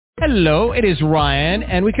Hello, it is Ryan,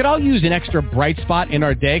 and we could all use an extra bright spot in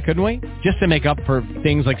our day, couldn't we? Just to make up for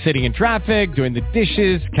things like sitting in traffic, doing the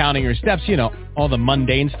dishes, counting your steps, you know, all the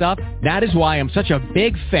mundane stuff. That is why I'm such a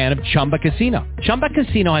big fan of Chumba Casino. Chumba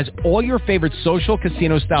Casino has all your favorite social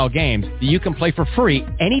casino-style games that you can play for free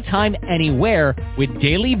anytime, anywhere with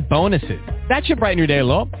daily bonuses. That should brighten your day a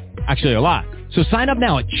little. Actually, a lot. So sign up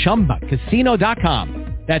now at ChumbaCasino.com.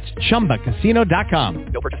 That's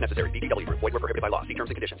ChumbaCasino.com. No purchase necessary. VGW Group. Void where prohibited by law. See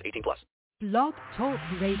terms and conditions. 18+. Blog Talk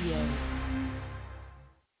Radio.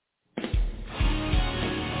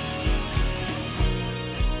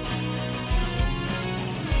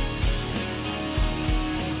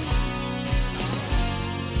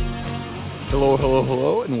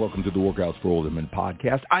 Hello, and welcome to the Workouts for Older Men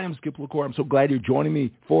podcast. I am Skip LaCour. I'm so glad you're joining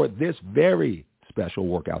me for this very special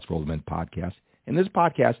Workouts for Older Men podcast. In this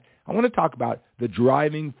podcast, I want to talk about the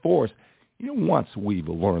driving force. You know, once we've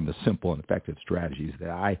learned the simple and effective strategies that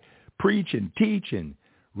I preach and teach and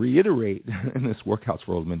reiterate in this Workouts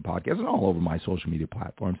for Older Men podcast and all over my social media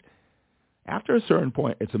platforms, after a certain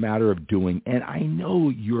point, it's a matter of doing. And I know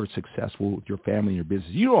you're successful with your family and your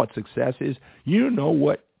business. You know what success is. You know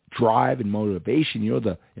what drive and motivation. You know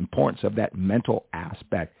the importance of that mental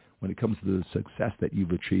aspect when it comes to the success that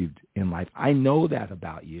you've achieved in life. I know that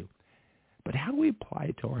about you. But how do we apply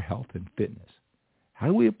it to our health and fitness? How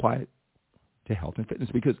do we apply it to health and fitness?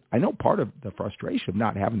 Because I know part of the frustration of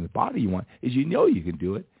not having the body you want is you know you can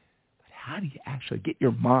do it. But how do you actually get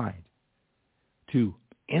your mind to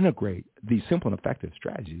integrate these simple and effective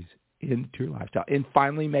strategies into your lifestyle and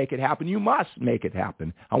finally make it happen? You must make it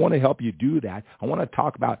happen. I want to help you do that. I want to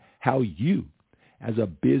talk about how you, as a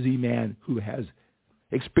busy man who has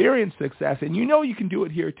experienced success, and you know you can do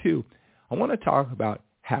it here too, I want to talk about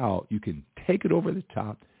how you can take it over the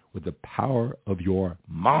top with the power of your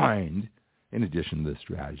mind, in addition to the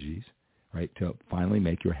strategies, right, to finally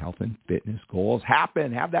make your health and fitness goals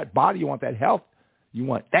happen. Have that body you want, that health you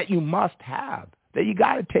want, that you must have, that you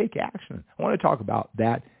got to take action. I want to talk about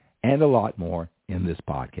that and a lot more in this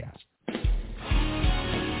podcast.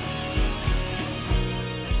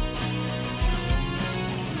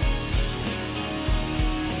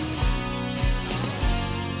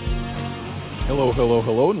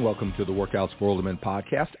 Hello, and welcome to the Workouts for Older Men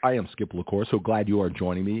podcast. I am Skip LaCour, so glad you are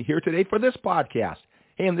joining me here today for this podcast.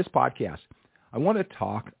 Hey, in this podcast, I want to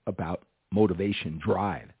talk about motivation,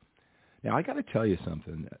 drive. Now, I got to tell you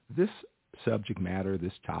something. This subject matter,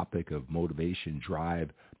 this topic of motivation,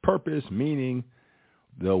 drive, purpose, meaning,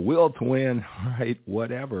 the will to win, right,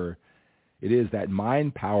 whatever it is, that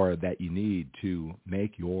mind power that you need to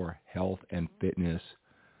make your health and fitness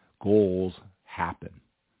goals happen.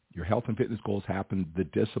 Your health and fitness goals happen, the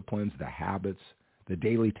disciplines, the habits, the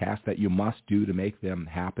daily tasks that you must do to make them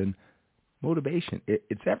happen. Motivation,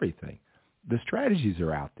 it's everything. The strategies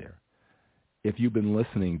are out there. If you've been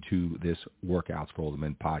listening to this Workouts for Older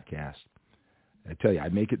Men podcast, I tell you, I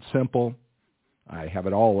make it simple. I have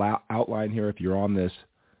it all outlined here. If you're on this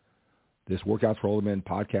Workouts for Older Men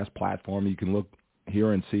podcast platform, you can look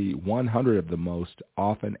here and see 100 of the most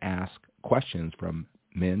often asked questions from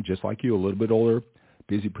men just like you, a little bit older,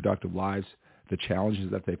 busy, productive lives, the challenges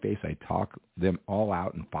that they face. I talk them all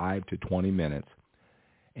out in 5 to 20 minutes.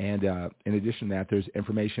 And in addition to that, there's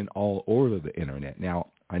information all over the internet. Now,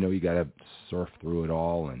 I know you got to surf through it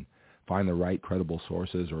all and find the right credible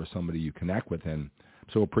sources or somebody you connect with. And I'm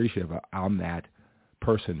so appreciative I'm that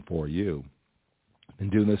person for you. I've been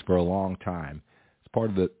doing this for a long time. It's part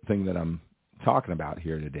of the thing that I'm talking about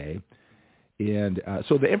here today. And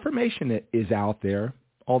so the information is out there,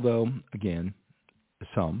 although, again,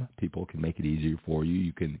 some people can make it easier for you.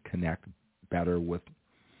 You can connect better with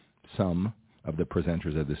some of the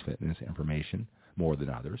presenters of this fitness information more than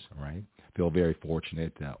others, all right? Feel very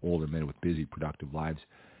fortunate, older men with busy, productive lives.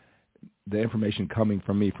 The information coming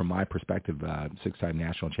from me, from my perspective, 6-time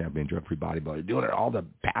national champion, drug-free bodybuilder, doing it all the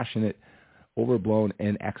passionate, overblown,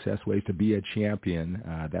 and excess ways to be a champion.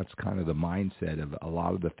 That's kind of the mindset of a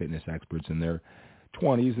lot of the fitness experts in their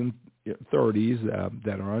 20s and 30s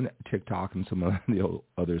that are on TikTok and some of the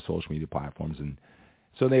other social media platforms. And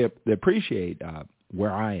so they appreciate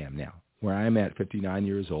where I am now, where I'm at 59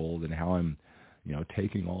 years old, and how I'm,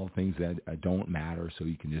 taking all the things that don't matter so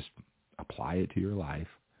you can just apply it to your life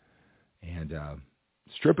and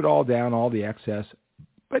strip it all down, all the excess.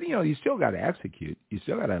 But, you still got to execute. You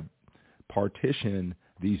still got to partition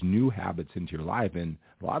these new habits into your life. And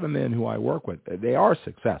a lot of men who I work with, they are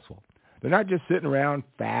successful. They're not just sitting around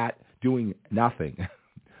fat doing nothing.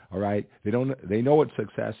 All right? They know what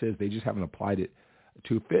success is. They just haven't applied it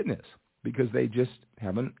to fitness because they just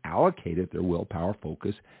haven't allocated their willpower,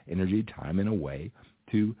 focus, energy, time in a way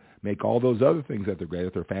to make all those other things that they're great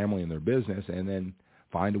at, their family and their business, and then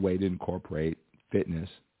find a way to incorporate fitness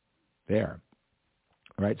there.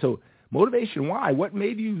 All right, so motivation, why? What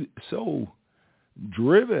made you so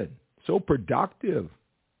driven, so productive?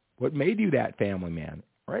 What made you that family man?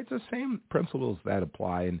 All right, it's the same principles that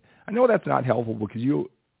apply, and I know that's not helpful because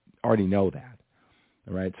you already know that.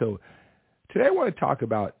 All right, so today I want to talk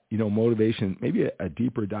about, motivation, maybe a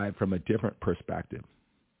deeper dive from a different perspective.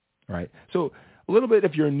 All right, so a little bit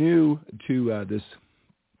if you're new to this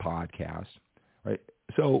podcast, right?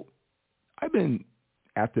 So I've been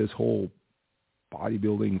at this whole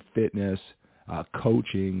bodybuilding, fitness,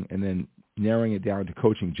 coaching, and then narrowing it down to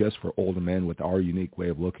coaching just for older men with our unique way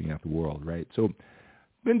of looking at the world, right? So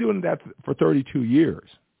I've been doing that for 32 years.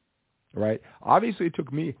 Right. Obviously, it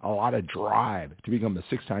took me a lot of drive to become the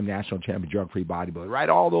 6-time national champion drug-free bodybuilder. Right.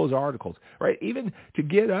 All those articles. Right. Even to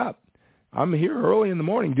get up. I'm here early in the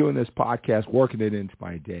morning doing this podcast, working it into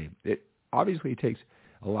my day. It obviously takes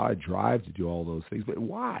a lot of drive to do all those things. But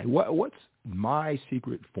why? What's my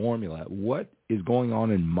secret formula? What is going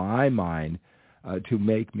on in my mind to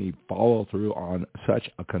make me follow through on such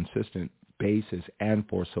a consistent basis and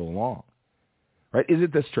for so long? Right? Is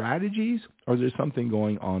it the strategies, or is there something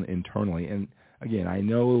going on internally? And again, I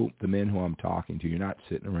know the men who I'm talking to, you're not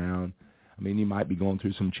sitting around. I mean, you might be going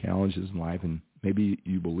through some challenges in life, and maybe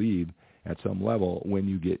you believe at some level when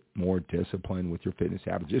you get more disciplined with your fitness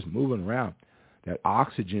habits, just moving around, that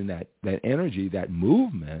oxygen, that energy, that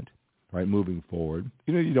movement, right, moving forward,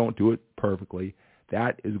 you don't do it perfectly.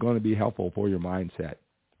 That is going to be helpful for your mindset,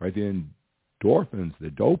 right? The endorphins, the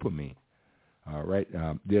dopamine. Right,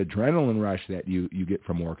 the adrenaline rush that you get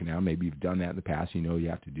from working out. Maybe you've done that in the past. You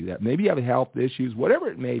have to do that. Maybe you have health issues, whatever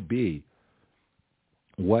it may be.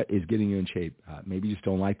 What is getting you in shape? Maybe you just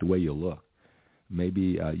don't like the way you look.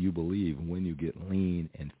 Maybe you believe when you get lean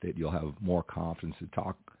and fit, you'll have more confidence to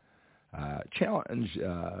talk challenges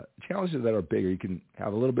that are bigger. You can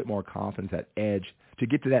have a little bit more confidence, that edge to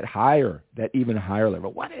get to that even higher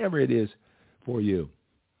level, whatever it is for you.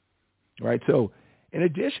 All right, so in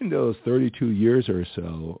addition to those 32 years or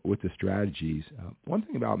so with the strategies, one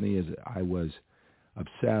thing about me is I was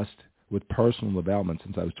obsessed with personal development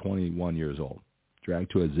since I was 21 years old.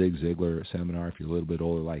 Dragged to a Zig Ziglar seminar. If you're a little bit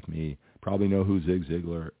older like me, probably know who Zig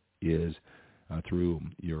Ziglar is through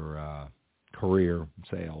your career,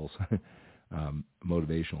 sales,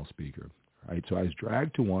 motivational speaker. Right? So I was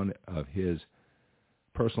dragged to one of his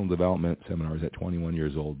personal development seminars at 21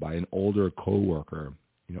 years old by an older coworker,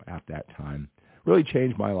 at that time. Really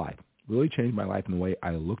changed my life. Really changed my life in the way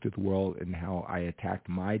I looked at the world and how I attacked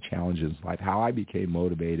my challenges in life, how I became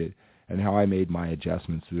motivated, and how I made my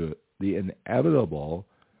adjustments to the inevitable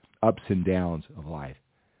ups and downs of life.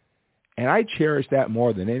 And I cherish that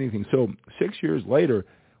more than anything. So 6 years later,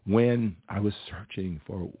 when I was searching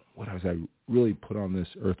for what was I really put on this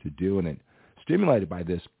earth to do, and it stimulated by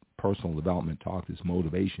this personal development talk, this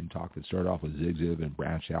motivation talk that started off with Zig Ziglar and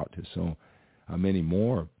branched out to so many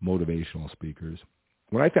more motivational speakers.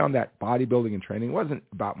 When I found that bodybuilding and training wasn't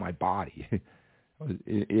about my body.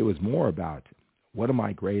 It was more about what am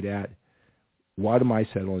I great at? What am I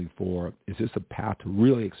settling for? Is this a path to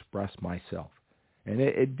really express myself? And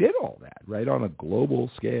it did all that, right, on a global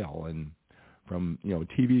scale, and from,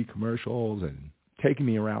 TV commercials and taking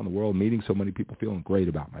me around the world, meeting so many people, feeling great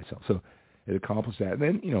about myself. So it accomplished that. And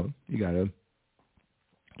then, you got to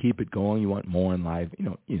keep it going. You want more in life. You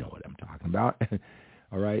know what I'm talking about.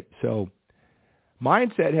 All right. So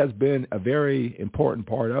mindset has been a very important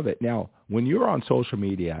part of it. Now, when you're on social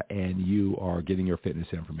media and you are getting your fitness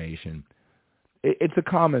information, it's a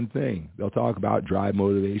common thing. They'll talk about drive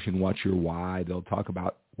motivation, what's your why. They'll talk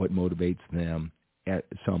about what motivates them at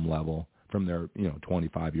some level from their,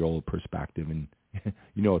 25-year-old perspective. And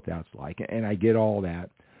you know what that's like. And I get all that.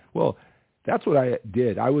 Well, that's what I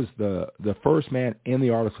did. I was the first man in the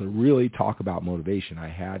article to really talk about motivation. I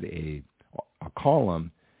had a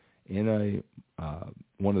column in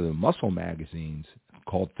one of the muscle magazines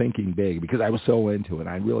called Thinking Big because I was so into it.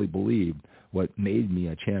 I really believed what made me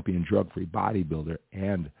a champion drug-free bodybuilder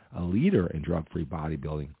and a leader in drug-free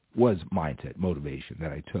bodybuilding was mindset, motivation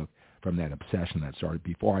that I took from that obsession that started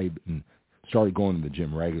before I even started going to the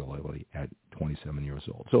gym regularly at 27 years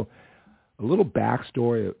old. So a little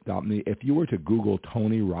backstory about me. If you were to Google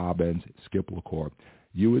Tony Robbins, Skip LaCour,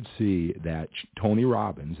 you would see that Tony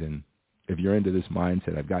Robbins, and if you're into this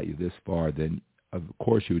mindset, I've got you this far, then of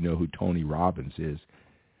course you would know who Tony Robbins is.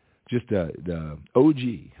 Just the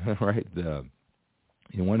OG, right? The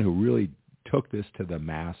one who really took this to the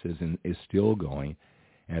masses and is still going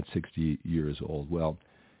at 60 years old. Well,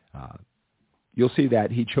 you'll see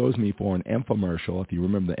that he chose me for an infomercial. If you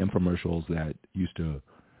remember the infomercials that used to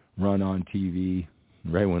run on TV,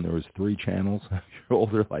 right, when there was 3 channels, if you're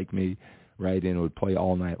older like me, right, and it would play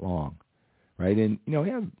all night long, right? And, he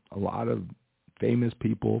had a lot of famous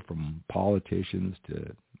people, from politicians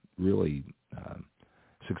to really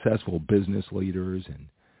successful business leaders, and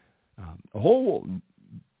a whole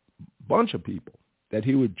bunch of people that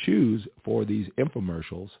he would choose for these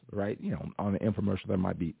infomercials, right? On an infomercial there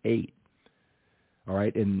might be 8, all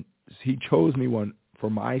right? And he chose me one for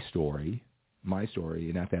my story,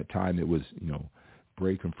 and at that time it was,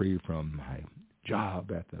 breaking free from my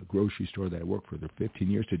job at the grocery store that I worked for 15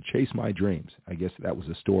 years to chase my dreams. I guess that was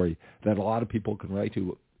a story that a lot of people can relate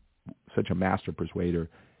to, such a master persuader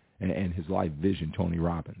and his life vision, Tony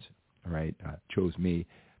Robbins, all right, chose me.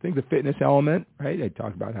 I think the fitness element, right? I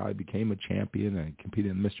talked about how I became a champion. I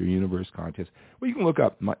competed in the Mr. Universe contest. Well, you can look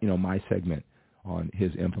up my segment on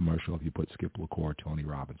his infomercial if you put Skip LaCour, Tony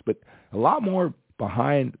Robbins. But a lot more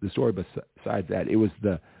behind the story besides that. It was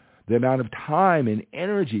the amount of time and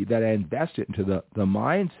energy that I invested into the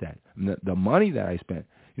mindset and the money that I spent.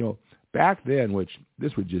 Back then, which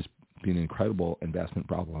this would just be an incredible investment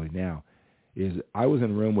probably now, is I was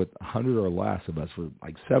in a room with 100 or less of us for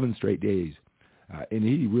like 7 straight days. And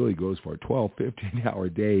he really goes for 12, 15-hour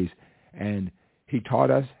days. And he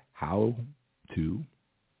taught us how to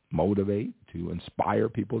motivate, to inspire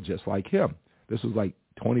people just like him. This was like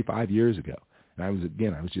 25 years ago. And I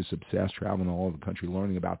was just obsessed, traveling all over the country,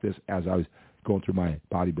 learning about this as I was going through my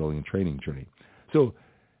bodybuilding and training journey. So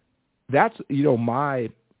that's, my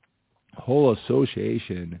whole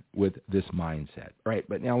association with this mindset. Right?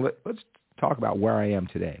 But now let's talk about where I am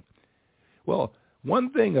today. Well,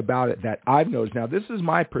 one thing about it that I've noticed, now this is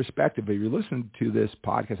my perspective. If you're listening to this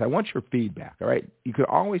podcast, I want your feedback, all right? You can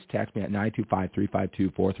always text me at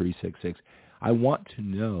 925-352-4366. I want to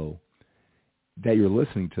know that you're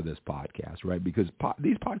listening to this podcast, right? Because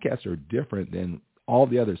these podcasts are different than all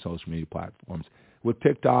the other social media platforms. With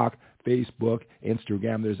TikTok, Facebook,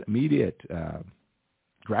 Instagram, there's immediate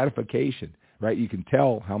gratification, right? You can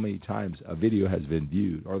tell how many times a video has been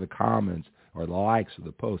viewed, or the comments, or the likes of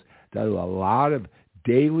the post. That is a lot of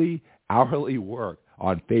daily, hourly work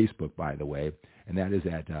on Facebook, by the way, and that is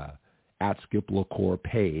at Skip LaCour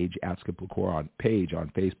page, at Skip LaCour on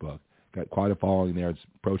Facebook. Got quite a following there. It's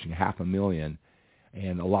approaching 500,000,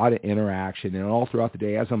 and a lot of interaction, and all throughout the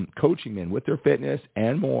day as I'm coaching men with their fitness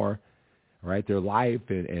and more, right, their life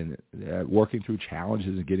and working through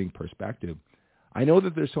challenges and getting perspective. I know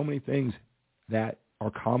that there's so many things that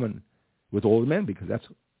are common with older men, because that's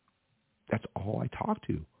all I talk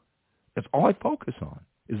to. That's all I focus on,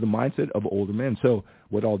 is the mindset of older men. So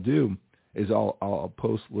what I'll do is I'll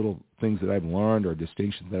post little things that I've learned or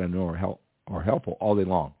distinctions that I know are helpful all day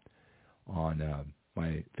long on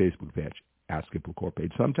my Facebook page, at Skip LaCour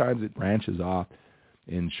page. Sometimes it branches off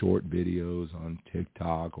in short videos on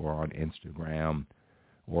TikTok or on Instagram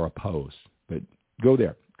or a post. But go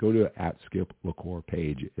there. Go to at Skip LaCour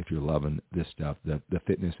page if you're loving this stuff, the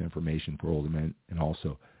fitness information for older men, and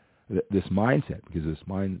also this mindset, because this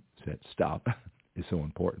mindset stuff is so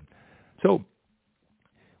important. So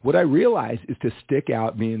what I realized is to stick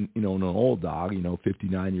out, being, an old dog,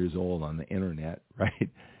 59 years old on the internet, right?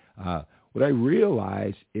 What I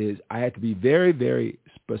realized is I had to be very, very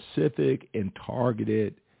specific and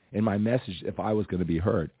targeted in my message if I was going to be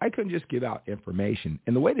heard. I couldn't just give out information.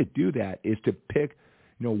 And the way to do that is to pick,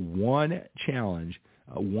 one challenge,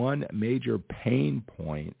 one major pain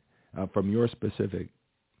point from your specific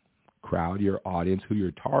crowd, your audience, who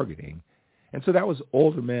you're targeting. And so that was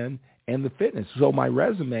older men and the fitness. So my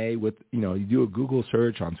resume with, you do a Google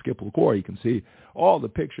search on Skip LaCour, you can see all the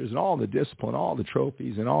pictures and all the discipline, all the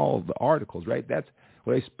trophies and all the articles, right? That's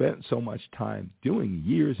what I spent so much time doing,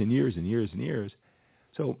 years and years and years and years.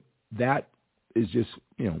 So that is just,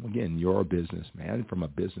 again, you're a businessman. From a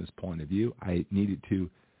business point of view, I needed to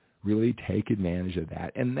really take advantage of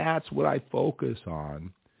that. And that's what I focus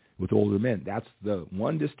on with older men. That's the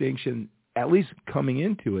one distinction, at least coming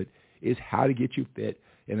into it, is how to get you fit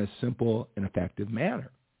in a simple and effective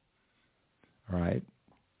manner. All right.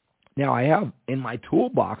 Now, I have in my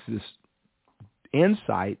toolbox this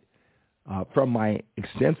insight from my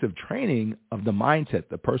extensive training of the mindset,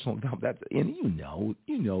 the personal development. And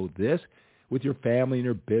you know this with your family and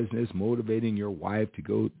your business, motivating your wife to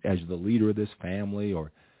go as the leader of this family,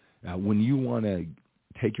 or when you want to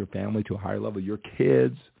take your family to a higher level, your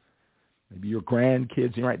kids, maybe your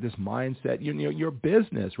grandkids, right? This mindset, your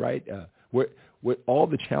business, right? With all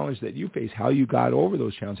the challenges that you face, how you got over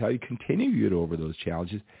those challenges, how you continue to get over those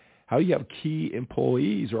challenges, how you have key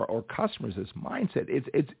employees or customers. This mindset,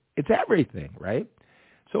 it's everything, right?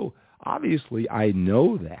 So obviously I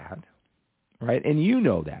know that, right? And you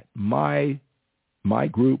know that. My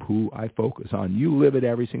group who I focus on, you live it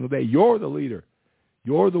every single day. You're the leader.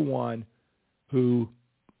 You're the one who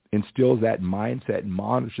instills that mindset and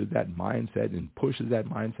monitors that mindset and pushes that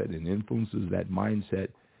mindset and influences that mindset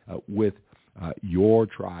with your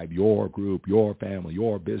tribe, your group, your family,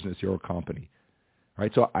 your business, your company.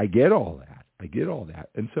 Right? So I get all that.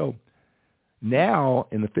 And so now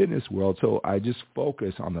in the fitness world, so I just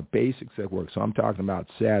focus on the basics that work. So I'm talking about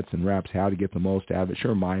sets and reps, how to get the most out of it.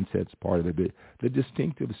 Sure, mindset's part of it, but the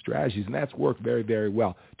distinctive strategies, and that's worked very, very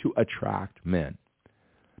well to attract men.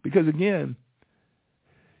 Because again,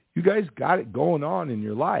 you guys got it going on in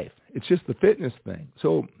your life. It's just the fitness thing.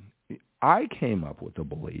 So I came up with the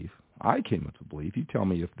belief, you tell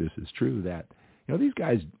me if this is true, that, these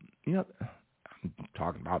guys, I'm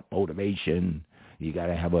talking about motivation. You got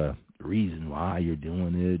to have a reason why you're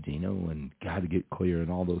doing it, and got to get clear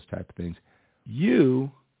and all those type of things.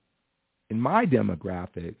 You, in my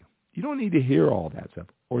demographic, you don't need to hear all that stuff,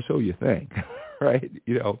 or so you think, right?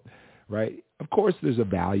 Right? Of course, there's a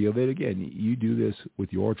value of it. Again, you do this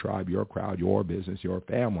with your tribe, your crowd, your business, your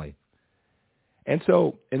family. And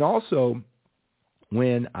so, and also,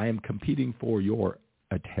 when I am competing for your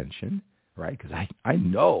attention, right? Because I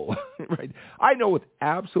know, right? I know with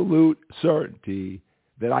absolute certainty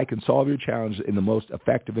that I can solve your challenge in the most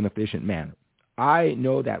effective and efficient manner. I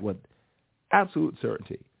know that with absolute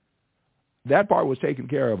certainty. That part was taken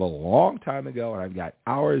care of a long time ago, and I've got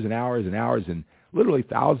hours and hours and hours and literally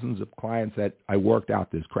thousands of clients that I worked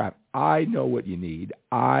out this crap. I know what you need.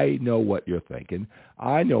 I know what you're thinking.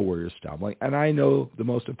 I know where you're stumbling, and I know the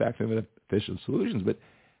most effective and efficient solutions. But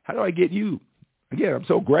how do I get you? Again, I'm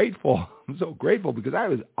so grateful. I'm so grateful because I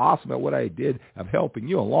was awesome at what I did of helping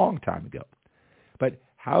you a long time ago. But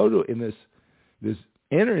how do, in this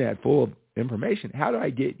internet full of information, how do I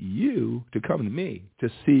get you to come to me to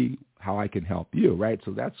see how I can help you, right?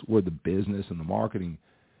 So that's where the business and the marketing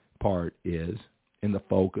part is, and the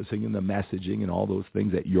focusing and the messaging and all those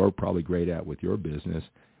things that you're probably great at with your business,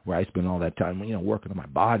 where I spend all that time, working on my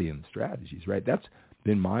body and the strategies, right? That's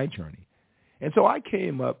been my journey. And so I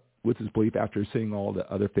came up with this belief after seeing all the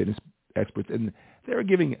other fitness experts, and they were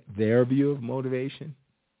giving their view of motivation,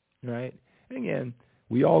 right? And again,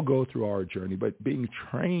 we all go through our journey, but being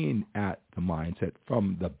trained at the mindset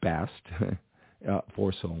from the best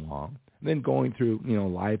for so long, and then going through,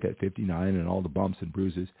 life at 59 and all the bumps and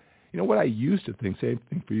bruises, what I used to think, same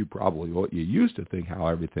thing for you probably, what you used to think how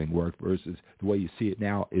everything worked versus the way you see it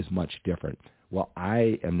now is much different. Well,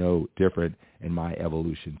 I am no different in my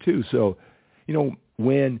evolution too. So,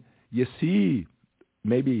 when you see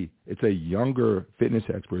maybe it's a younger fitness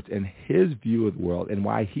expert and his view of the world and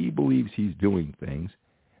why he believes he's doing things,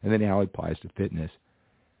 and then how it applies to fitness,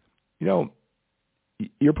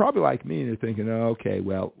 you're probably like me and you're thinking, oh, okay,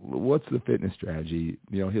 well, what's the fitness strategy?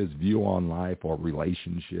 His view on life or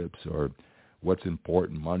relationships or what's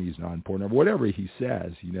important, money's not important, or whatever he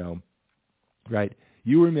says, right?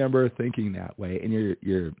 You remember thinking that way, and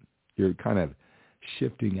you're kind of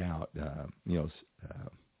shifting out,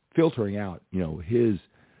 filtering out, his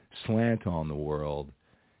slant on the world,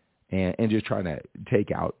 and just trying to take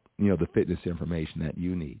out, the fitness information that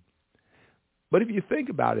you need. But if you think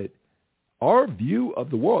about it, our view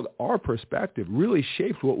of the world, our perspective really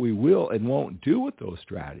shapes what we will and won't do with those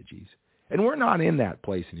strategies. And we're not in that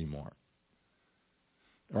place anymore.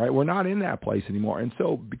 All right, we're not in that place anymore. And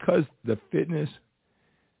so because the fitness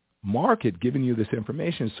market giving you this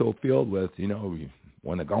information is so filled with,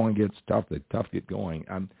 when the going gets tough, the tough get going.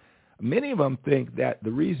 Many of them think that the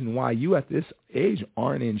reason why you at this age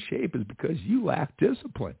aren't in shape is because you lack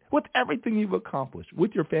discipline with everything you've accomplished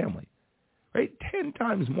with your family, right? 10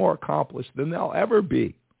 times more accomplished than they'll ever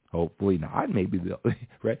be. Hopefully not. Maybe they'll,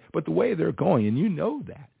 right? But the way they're going, and you know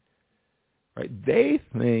that, right? They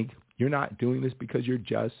think you're not doing this because you're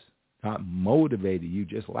just not motivated. You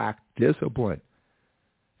just lack discipline.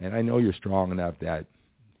 And I know you're strong enough that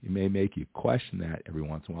it may make you question that every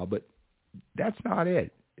once in a while, but that's not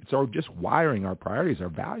it. It's our just wiring our priorities, our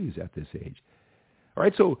values at this age. All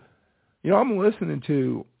right, so, I'm listening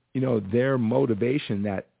to, their motivation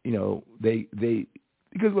that, they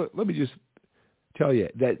because look, let me just tell you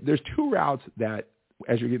that there's two routes that,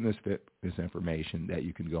 as you're getting this information, that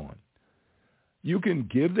you can go on. You can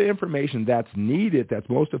give the information that's needed, that's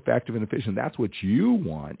most effective and efficient. That's what you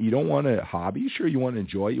want. You don't want a hobby. Sure, you want to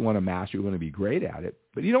enjoy it. You want to master. You want to be great at it.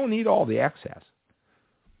 But you don't need all the excess,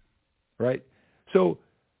 right? So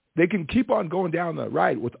they can keep on going down the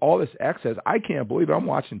right with all this excess. I can't believe it. I'm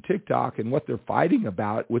watching TikTok and what they're fighting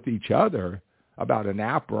about with each other about an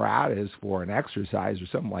apparatus for an exercise or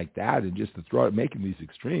something like that, and just to throw it, making these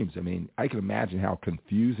extremes. I mean, I can imagine how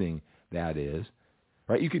confusing that is,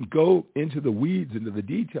 right? You can go into the weeds, into the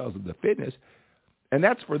details of the fitness, and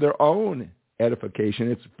that's for their own edification.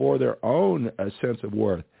 It's for their own sense of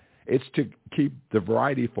worth. It's to keep the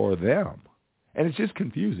variety for them, and it's just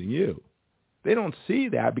confusing you. They don't see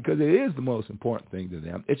that because it is the most important thing to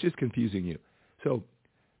them. It's just confusing you. So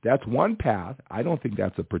that's one path. I don't think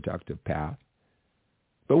that's a productive path.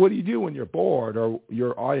 But what do you do when you're bored or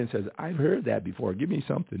your audience says, I've heard that before, give me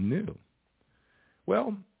something new?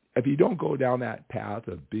 Well, if you don't go down that path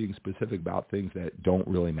of being specific about things that don't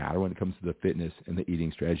really matter when it comes to the fitness and the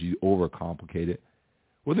eating strategy, you overcomplicate it,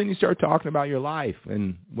 well, then you start talking about your life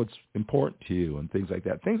and what's important to you and things like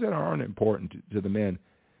that, things that aren't important to the men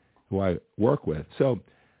who I work with. So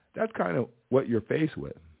that's kind of what you're faced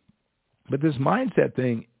with. But this mindset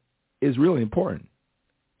thing is really important.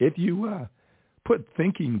 If you put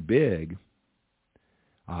Thinking Big,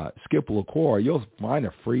 Skip LaCour, you'll find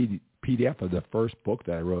a free PDF of the first book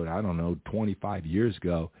that I wrote, 25 years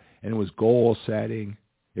ago, and it was goal setting.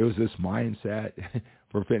 It was this mindset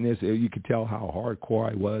for fitness. You could tell how hardcore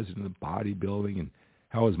I was in the bodybuilding and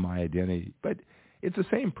how was my identity. But it's the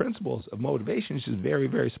same principles of motivation. It's just very,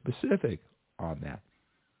 very specific on that.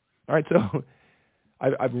 All right, so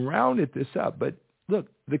I've rounded this up, but look,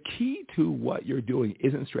 the key to what you're doing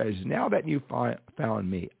isn't strategies. Now that you've found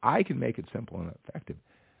me, I can make it simple and effective.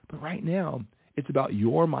 But right now, it's about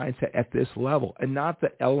your mindset at this level and not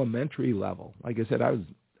the elementary level. Like I said, I was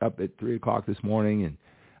up at 3 o'clock this morning, and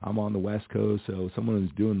I'm on the West Coast, so someone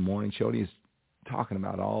was doing the morning show, and he's talking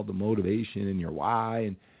about all the motivation and your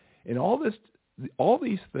why and all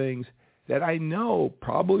these things that I know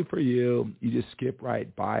probably for you, you just skip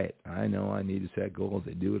right by it. I know I need to set goals.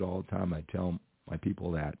 I do it all the time. I tell my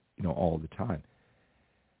people that, all the time.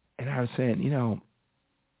 And I was saying,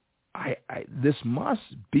 this must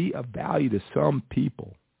be of value to some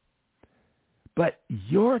people. But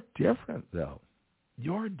you're different, though.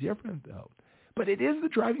 But it is the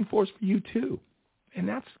driving force for you, too. And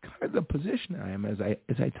that's kind of the position I am as I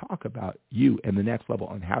talk about you and the next level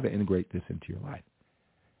on how to integrate this into your life.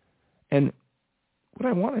 And what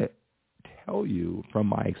I want to tell you from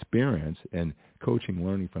my experience and coaching,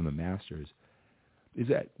 learning from the masters, is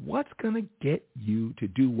that what's going to get you to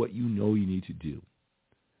do what you know you need to do?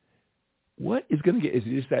 What is going to get, is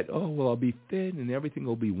it just that, I'll be fit and everything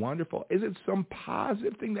will be wonderful? Is it some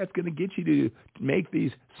positive thing that's going to get you to make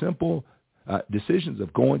these simple decisions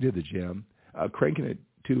of going to the gym, cranking it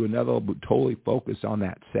to another, but totally focused on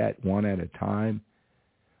that set one at a time,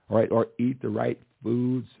 all right, or eat the right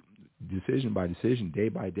foods, decision by decision, day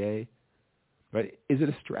by day, right? Is it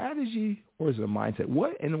a strategy or is it a mindset?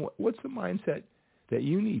 What's the mindset that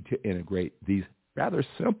you need to integrate these rather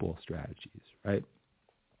simple strategies, right?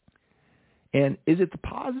 And is it the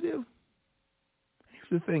positive?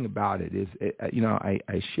 Here's the thing about it is,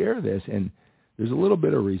 I share this, and there's a little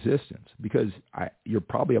bit of resistance because you're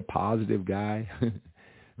probably a positive guy,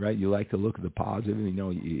 right? You like to look at the positive, and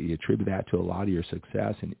you attribute that to a lot of your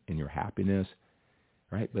success and your happiness,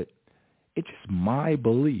 right? But it's just my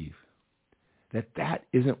belief that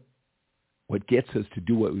isn't what gets us to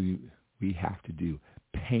do what we have to do.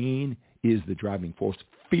 Pain is the driving force.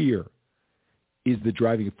 Fear is the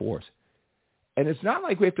driving force. And it's not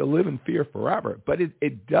like we have to live in fear forever, but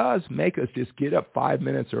it does make us just get up 5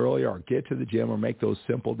 minutes earlier or get to the gym or make those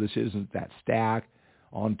simple decisions that stack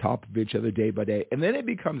on top of each other day by day. And then it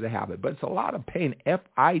becomes a habit. But it's a lot of pain if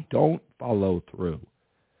I don't follow through.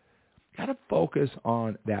 You got to focus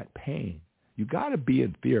on that pain. You got to be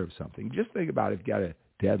in fear of something. Just think about if you got a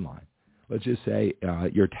deadline. Let's just say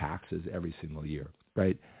your taxes every single year,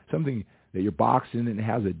 right? Something that you're boxed in and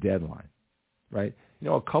has a deadline, right?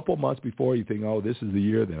 A couple months before you think, this is the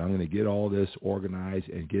year that I'm going to get all this organized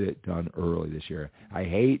and get it done early this year. I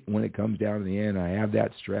hate when it comes down to the end. I have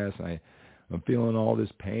that stress. I'm feeling all this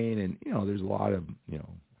pain, and, there's a lot of,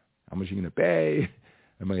 how much are you going to pay?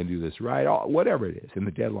 Am I going to do this right? Whatever it is, and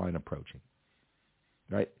the deadline approaching,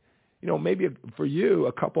 right? Maybe for you,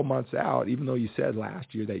 a couple months out, even though you said last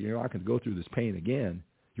year that you're not going to go through this pain again,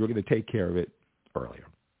 you're going to take care of it earlier,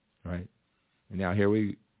 right? And now here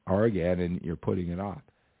we are again, and you're putting it off.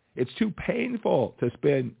 It's too painful to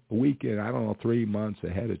spend a weekend, 3 months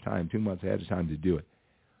ahead of time, 2 months ahead of time to do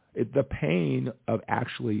it. The pain of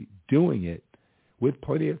actually doing it with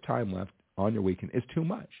plenty of time left on your weekend is too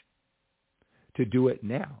much to do it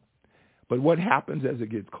now. But what happens as it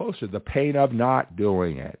gets closer, the pain of not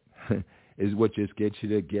doing it is what just gets you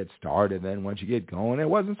to get started. Then once you get going, it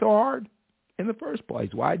wasn't so hard in the first place.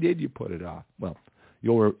 Why did you put it off? Well,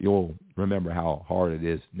 you'll remember how hard it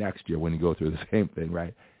is next year when you go through the same thing,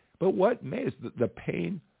 right? But what made us, the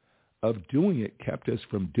pain of doing it kept us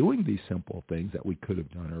from doing these simple things that we could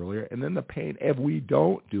have done earlier. And then the pain, if we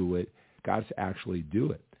don't do it, got us to actually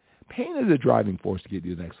do it. Pain is a driving force to get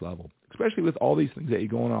you to the next level, especially with all these things that you're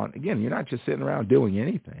going on. Again, you're not just sitting around doing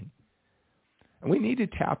anything. And we need to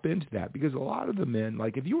tap into that because a lot of the men,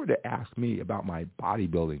 like if you were to ask me about my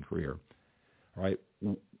bodybuilding career, right,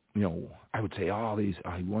 I would say all these,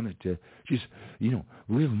 I wanted to just,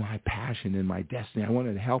 live my passion and my destiny. I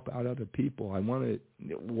wanted to help out other people. I wanted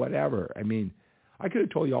whatever. I mean, I could have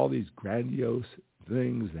told you all these grandiose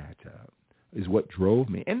things that is what drove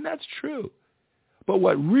me. And that's true. But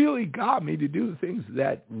what really got me to do the things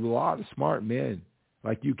that a lot of smart men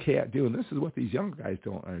like you can't do, and this is what these young guys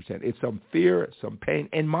don't understand. It's some fear, some pain.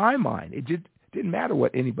 In my mind, it just didn't matter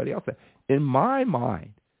what anybody else said. In my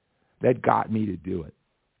mind, that got me to do it.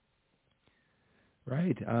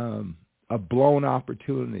 Right? A blown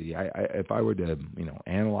opportunity. If I were to,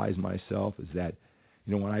 analyze myself, is that,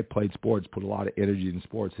 when I played sports, put a lot of energy in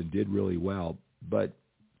sports and did really well. But,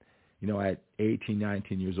 at 18,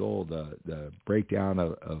 19 years old, the breakdown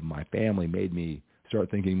of my family made me start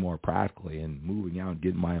thinking more practically and moving out and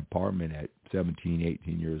getting my apartment at 17,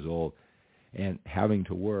 18 years old and having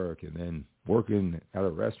to work and then working at a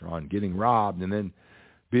restaurant, getting robbed and then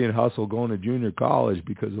being hustled going to junior college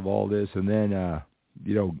because of all this and then,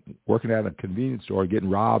 working at a convenience store, getting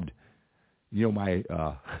robbed, my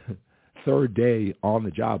third day on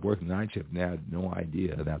the job working the night shift, and I had no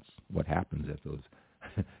idea that's what happens at those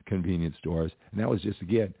convenience stores. And that was just,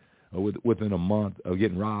 again, within a month of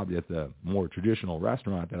getting robbed at the more traditional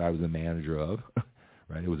restaurant that I was the manager of,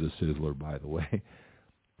 right? It was a Sizzler, by the way,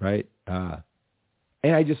 right?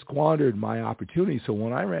 And I just squandered my opportunity. So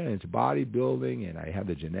when I ran into bodybuilding and I had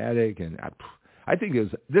the genetic and I think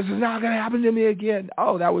this is not going to happen to me again.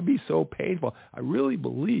 Oh, that would be so painful. I really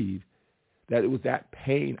believe that it was that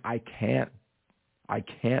pain, I can't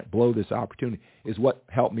blow this opportunity, is what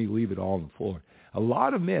helped me leave it all on the floor. A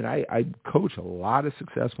lot of men, I coach a lot of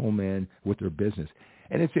successful men with their business.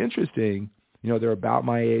 And it's interesting, they're about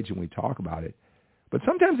my age and we talk about it. But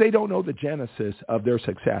sometimes they don't know the genesis of their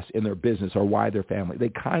success in their business or why their family. They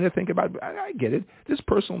kind of think about, I get it, this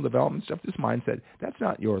personal development stuff, this mindset, that's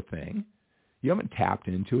not your thing. You haven't tapped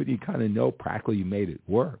into it. You kind of know practically you made it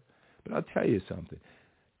work. But I'll tell you something.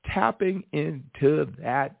 Tapping into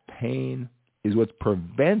that pain is what's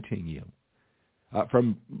preventing you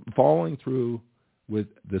from following through with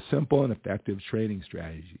the simple and effective training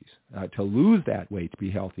strategies to lose that weight, to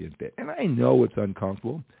be healthy and fit. And I know it's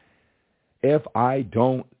uncomfortable. If I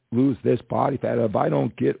don't lose this body fat, if I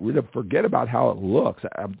don't forget about how it looks,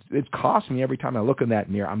 it costs me every time I look in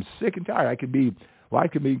that mirror. I'm sick and tired. I could be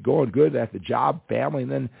going good at the job, family,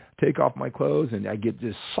 and then take off my clothes, and I get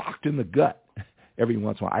just socked in the gut every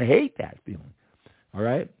once in a while. I hate that feeling, all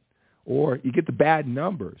right? Or you get the bad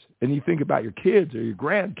numbers, and you think about your kids or your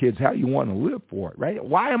grandkids, how you want to live for it, right?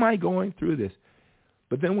 Why am I going through this?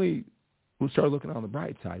 But then we start looking on the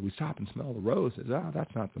bright side. We stop and smell the roses. Oh,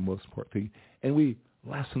 that's not the most important thing. And we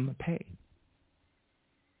lessen the pain,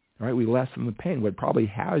 all right? We lessen the pain. What probably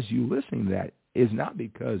has you listening to that is not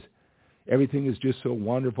because everything is just so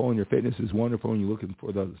wonderful and your fitness is wonderful and you're looking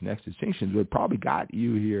for those next distinctions. What probably got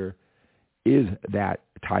you here is that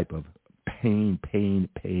type of pain.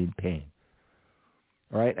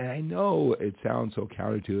 All right? And I know it sounds so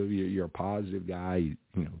counterintuitive. You're a positive guy.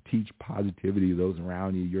 You teach positivity to those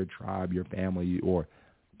around you, your tribe, your family, or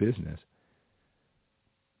business.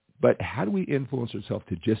 But how do we influence ourselves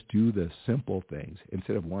to just do the simple things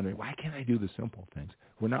instead of wondering, why can't I do the simple things?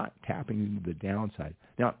 We're not tapping into the downside.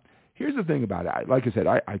 Now, here's the thing about it. Like I said,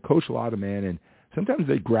 I coach a lot of men, and sometimes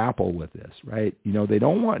they grapple with this, right?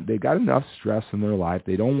 They've got enough stress in their life.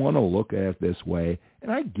 They don't want to look at it this way.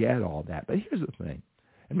 And I get all that. But here's the thing.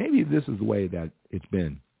 And maybe this is the way that it's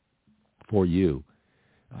been for you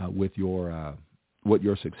with your what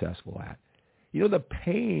you're successful at. The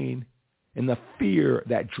pain and the fear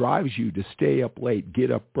that drives you to stay up late,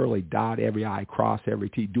 get up early, dot every I, cross every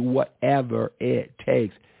T, do whatever it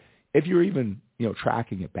takes. If you're even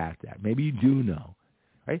tracking it back that. Maybe you do know,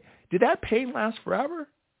 right? Did that pain last forever,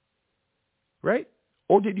 right?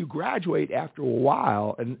 Or did you graduate after a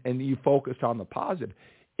while and you focused on the positive?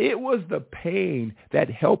 It was the pain that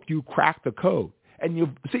helped you crack the code. And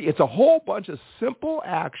you see, it's a whole bunch of simple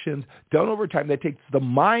actions done over time that takes the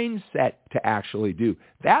mindset to actually do.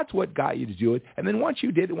 That's what got you to do it. And then once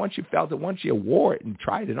you did it, once you felt it, once you wore it and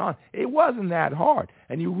tried it on, it wasn't that hard.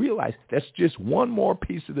 And you realize that's just one more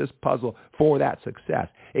piece of this puzzle for that success.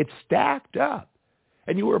 It's stacked up.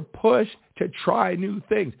 and you were pushed to try new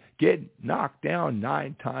things. Get knocked down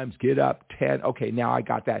 9 times, get up 10. Okay, now I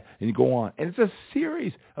got that, and you go on. And it's a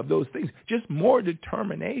series of those things, just more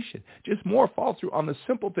determination, just more follow through on the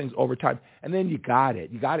simple things over time. And then you got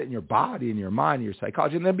it. You got it in your body, in your mind, in your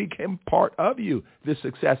psychology, and then it became part of you, this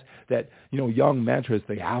success that, young mentors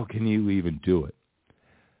think, how can you even do it?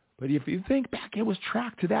 But if you think back, it was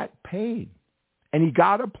tracked to that pain. And you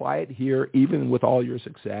got to apply it here, even with all your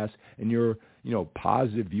success and your,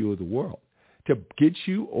 positive view of the world, to get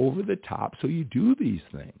you over the top so you do these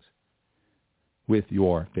things with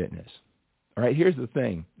your fitness. All right, here's the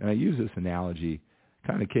thing, and I use this analogy,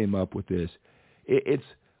 kind of came up with this. It's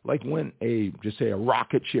like when a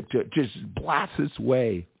rocket ship just blasts its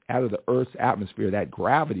way out of the Earth's atmosphere, that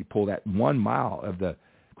gravity pull, that 1 mile of the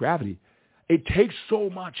gravity, it takes so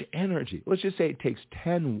much energy. Let's just say it takes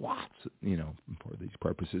 10 watts, for these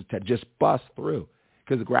purposes, to just bust through,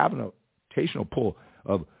 because the gravitational pull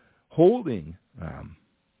of holding,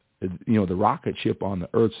 the rocket ship on the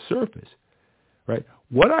Earth's surface, right?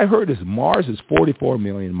 What I heard is Mars is 44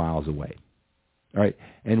 million miles away, right?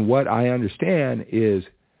 And what I understand is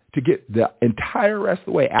to get the entire rest of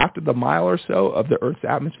the way after the mile or so of the Earth's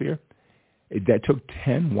atmosphere, that took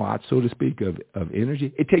 10 watts, so to speak, of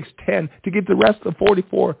energy. It takes 10 to get the rest of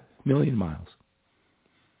 44 million miles.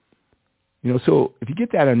 So if you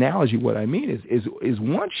get that analogy, what I mean is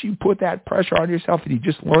once you put that pressure on yourself and you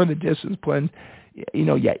just learn the discipline,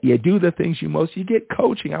 you do the things you get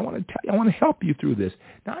coaching. I want to help you through this,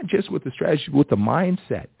 not just with the strategy, but with the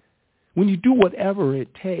mindset. When you do whatever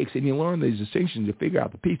it takes and you learn these distinctions, you figure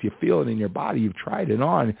out the piece, you feel it in your body, you've tried it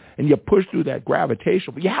on, and you push through that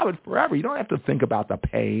gravitational, but you have it forever. You don't have to think about the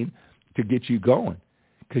pain to get you going,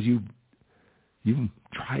 because you've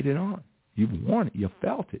tried it on. You've worn it. You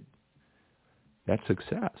felt it. That's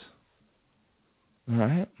success. All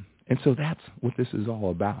right? And so that's what this is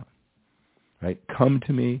all about. Right? Come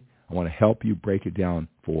to me. I want to help you break it down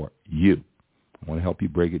for you. I want to help you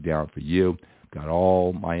break it down for you. Got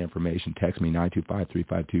all my information. Text me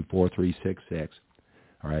 925-352-4366.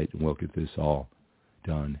 All right, and we'll get this all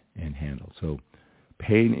done and handled. So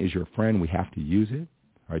pain is your friend. We have to use it.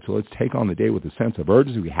 All right, so let's take on the day with a sense of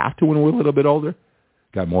urgency. We have to when we're a little bit older.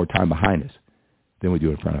 Got more time behind us than we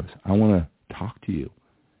do in front of us. I want to talk to you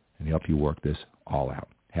and help you work this all out.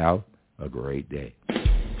 Have a great day.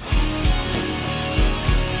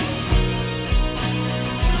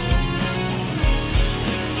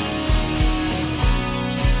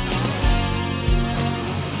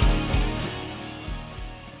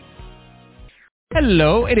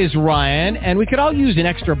 Hello, it is Ryan, and we could all use an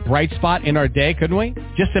extra bright spot in our day, couldn't we?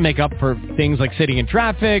 Just to make up for things like sitting in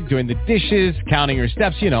traffic, doing the dishes, counting your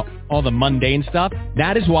steps, all the mundane stuff.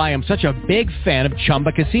 That is why I'm such a big fan of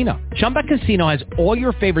Chumba Casino. Chumba Casino has all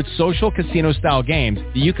your favorite social casino-style games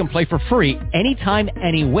that you can play for free anytime,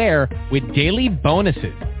 anywhere with daily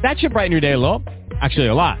bonuses. That should brighten your day a little. Actually,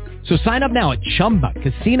 a lot. So sign up now at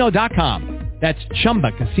ChumbaCasino.com. That's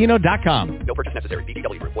ChumbaCasino.com. No purchase necessary.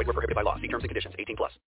 VGW Group. Void where prohibited by law. See terms and conditions. 18+.